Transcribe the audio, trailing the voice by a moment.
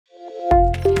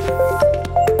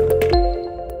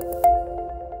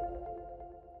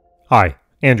Hi,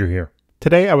 Andrew here.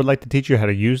 Today I would like to teach you how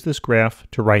to use this graph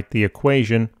to write the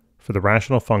equation for the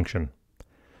rational function.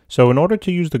 So in order to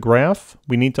use the graph,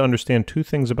 we need to understand two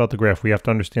things about the graph. We have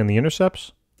to understand the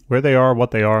intercepts, where they are,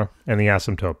 what they are, and the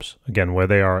asymptotes. Again, where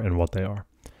they are and what they are.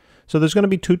 So there's going to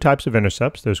be two types of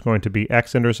intercepts. There's going to be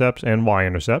x-intercepts and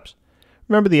y-intercepts.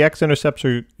 Remember, the x-intercepts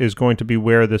is going to be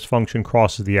where this function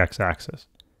crosses the x-axis.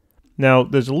 Now,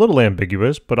 there's a little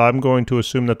ambiguous, but I'm going to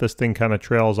assume that this thing kind of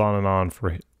trails on and on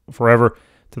forever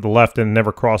to the left and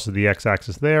never crosses the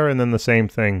x-axis there, and then the same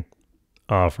thing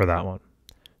for that one.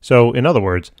 So, in other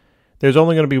words, there's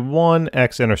only going to be one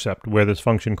x-intercept where this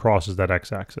function crosses that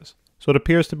x-axis. So it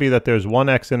appears to be that there's one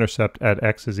x-intercept at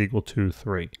x is equal to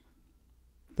 3.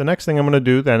 The next thing I'm going to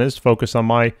do then is focus on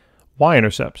my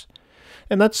y-intercepts.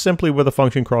 And that's simply where the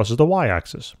function crosses the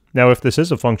y-axis. Now, if this is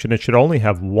a function, it should only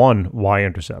have one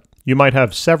y-intercept. You might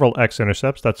have several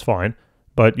x-intercepts, that's fine,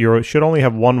 but you should only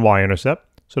have one y-intercept.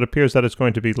 So it appears that it's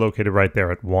going to be located right there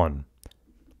at 1.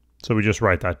 So we just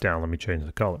write that down. Let me change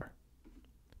the color.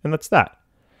 And that's that.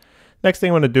 Next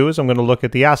thing I'm going to do is I'm going to look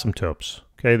at the asymptotes.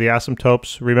 Okay, the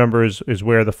asymptotes, remember, is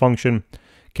where the function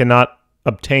cannot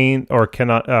obtain or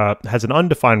has an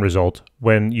undefined result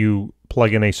when you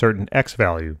plug in a certain x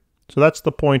value. So that's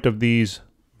the point of these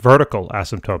vertical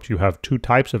asymptotes. You have two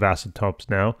types of asymptotes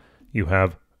now. You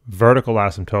have vertical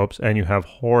asymptotes and you have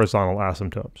horizontal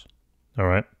asymptotes. All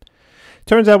right.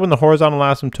 Turns out when the horizontal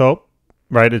asymptote,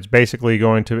 right, it's basically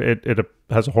going to, it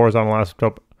has a horizontal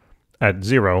asymptote at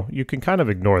 0. You can kind of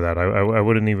ignore that. I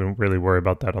wouldn't even really worry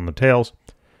about that on the tails.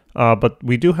 But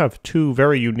we do have two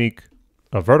very unique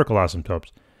vertical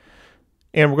asymptotes.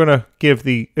 And we're going to give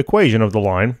the equation of the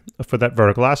line for that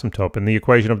vertical asymptote. And the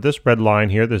equation of this red line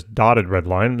here, this dotted red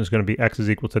line, is going to be x is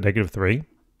equal to -3.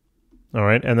 All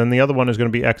right, and then the other one is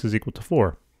going to be x is equal to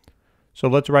 4. So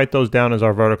let's write those down as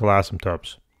our vertical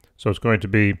asymptotes. So it's going to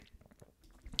be,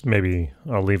 maybe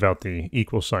I'll leave out the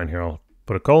equal sign here, I'll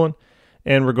put a colon,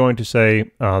 and we're going to say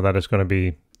that it's going to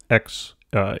be x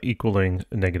equaling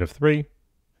 -3,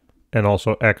 and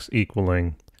also x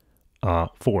equaling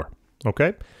 4,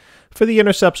 okay? For the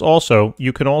intercepts also,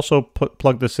 you can also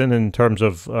plug this in terms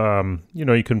of,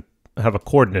 you can have a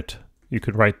coordinate. You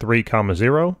could write 3,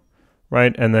 0,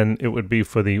 right? And then it would be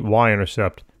for the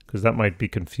y-intercept, because that might be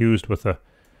confused with a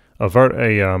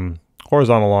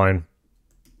horizontal line.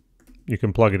 You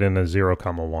can plug it in as 0,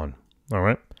 1, all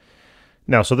right?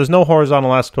 Now, so there's no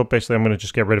horizontal asymptote. Basically, I'm going to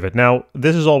just get rid of it. Now,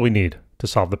 this is all we need to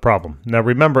solve the problem. Now,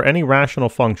 remember, any rational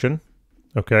function,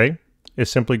 okay,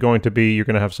 is simply going to be, you're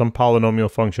going to have some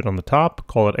polynomial function on the top,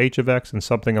 call it h of x, and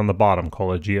something on the bottom,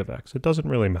 call it g of x. It doesn't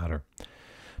really matter.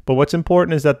 But what's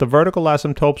important is that the vertical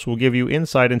asymptotes will give you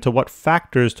insight into what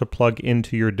factors to plug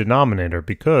into your denominator,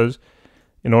 because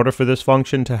in order for this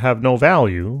function to have no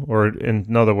value, or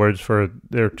in other words, for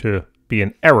there to be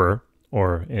an error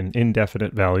or an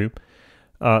indefinite value,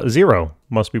 0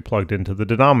 must be plugged into the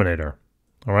denominator.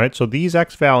 All right, so these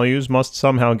x values must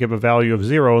somehow give a value of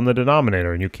 0 in the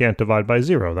denominator, and you can't divide by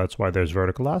 0. That's why there's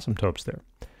vertical asymptotes there.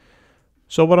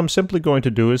 So what I'm simply going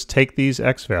to do is take these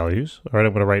x values. All right,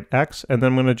 I'm going to write x, and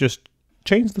then I'm going to just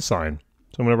change the sign.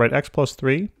 So I'm going to write x plus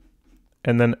 3,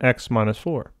 and then x minus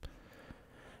 4.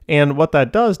 And what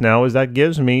that does now is that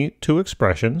gives me two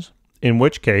expressions, in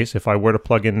which case, if I were to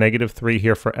plug in -3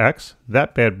 here for x,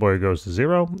 that bad boy goes to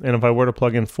 0. And if I were to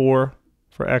plug in 4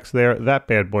 for x there, that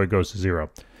bad boy goes to 0.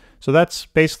 So that's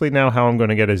basically now how I'm going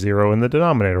to get a 0 in the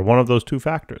denominator, one of those two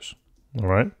factors. All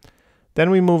right. Then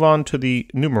we move on to the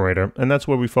numerator, and that's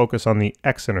where we focus on the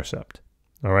x-intercept.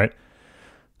 All right.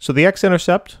 So the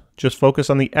x-intercept, just focus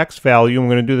on the x value, and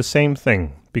we're going to do the same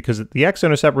thing. Because the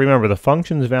x-intercept, remember, the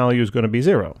function's value is going to be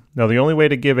 0. Now, the only way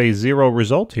to give a 0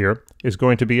 result here is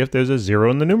going to be if there's a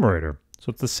 0 in the numerator.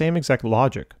 So it's the same exact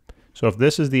logic. So if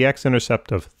this is the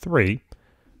x-intercept of 3,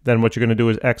 then what you're going to do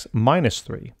is x minus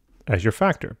 3 as your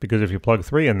factor. Because if you plug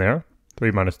 3 in there,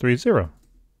 3 minus 3 is 0.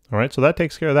 All right, so that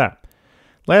takes care of that.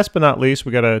 Last but not least,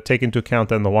 we got to take into account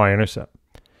then the y-intercept.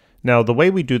 Now, the way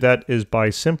we do that is by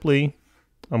simply,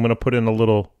 I'm going to put in a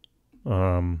little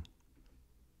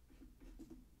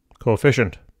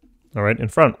coefficient, all right, in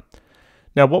front.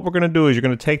 Now, what we're going to do is you're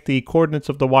going to take the coordinates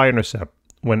of the y-intercept.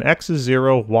 When x is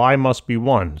 0, y must be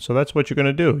 1. So that's what you're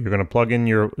going to do. You're going to plug in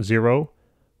your 0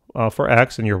 for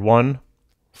x and your 1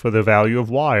 for the value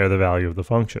of y, or the value of the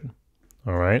function,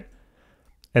 all right?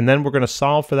 And then we're going to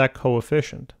solve for that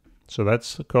coefficient. So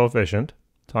that's the coefficient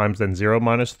times then 0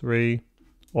 minus 3,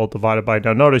 all divided by,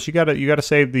 now notice you got to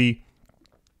save the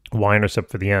y-intercept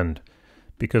for the end,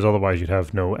 because otherwise you'd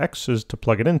have no x's to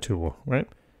plug it into, right?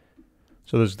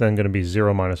 So there's then going to be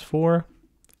 0 minus 4,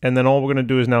 and then all we're going to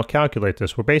do is now calculate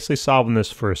this. We're basically solving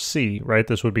this for c, right?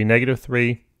 This would be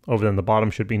 -3, over then the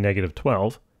bottom should be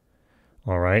 -12,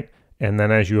 all right? And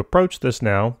then as you approach this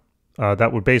now,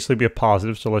 that would basically be a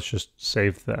positive, so let's just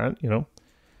save that,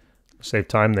 save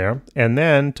time there. And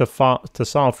then to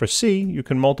solve for c, you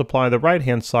can multiply the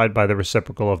right-hand side by the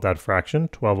reciprocal of that fraction,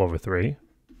 12/3.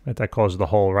 Right? That causes the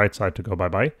whole right side to go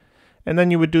bye-bye. And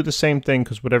then you would do the same thing,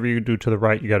 because whatever you do to the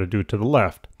right, you got to do to the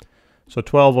left. So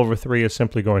 12/3 is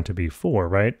simply going to be 4,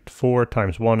 right? 4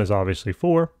 times 1 is obviously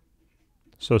 4.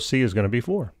 So c is going to be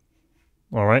 4.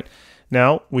 All right.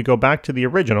 Now we go back to the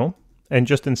original, and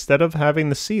just instead of having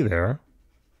the c there,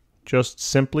 just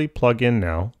simply plug in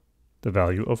now the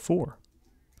value of 4.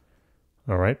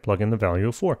 All right, plug in the value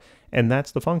of 4. And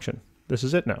that's the function. This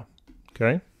is it now.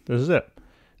 Okay, this is it.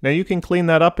 Now you can clean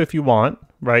that up if you want,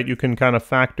 right? You can kind of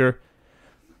factor,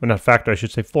 well, not factor, I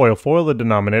should say foil the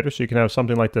denominator. So you can have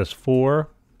something like this, 4,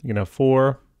 you can have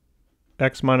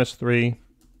 4x minus 3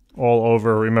 all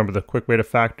over, remember the quick way to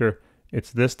factor,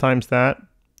 it's this times that,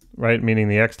 right? Meaning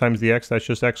the x times the x, that's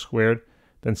just x squared.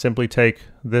 Then simply take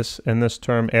this and this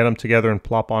term, add them together and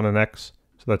plop on an x.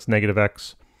 So that's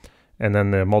 -x. And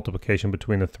then the multiplication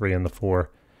between the 3 and the 4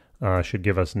 should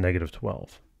give us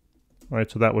 -12. All right,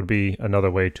 so that would be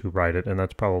another way to write it, and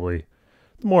that's probably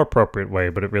the more appropriate way,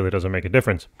 but it really doesn't make a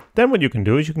difference. Then what you can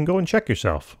do is you can go and check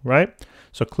yourself, right?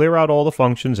 So clear out all the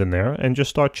functions in there and just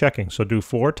start checking. So do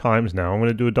 4 times now. I'm going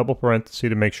to do a double parenthesis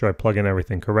to make sure I plug in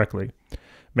everything correctly.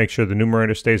 Make sure the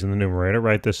numerator stays in the numerator,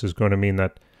 right? This is going to mean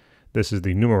that this is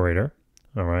the numerator,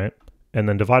 all right? And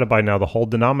then divided by now, the whole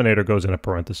denominator goes in a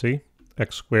parenthesis,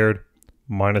 x squared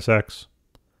minus x.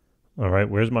 All right,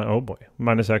 where's my, oh boy,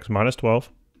 minus x minus 12.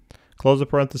 Close the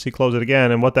parenthesis, close it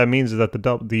again, and what that means is that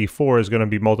the 4 is going to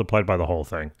be multiplied by the whole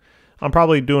thing. I'm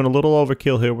probably doing a little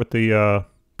overkill here with the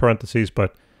parentheses,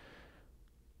 but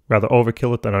rather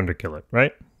overkill it than underkill it,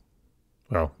 right?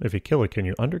 Well, if you kill it, can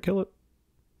you underkill it?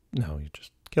 No, you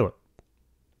just kill it.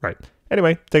 Right.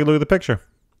 Anyway, take a look at the picture.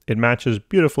 It matches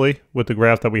beautifully with the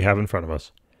graph that we have in front of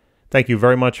us. Thank you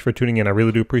very much for tuning in. I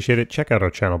really do appreciate it. Check out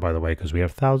our channel, by the way, because we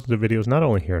have thousands of videos, not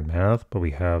only here in math, but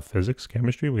we have physics,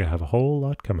 chemistry. We have a whole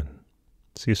lot coming.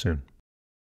 See you soon.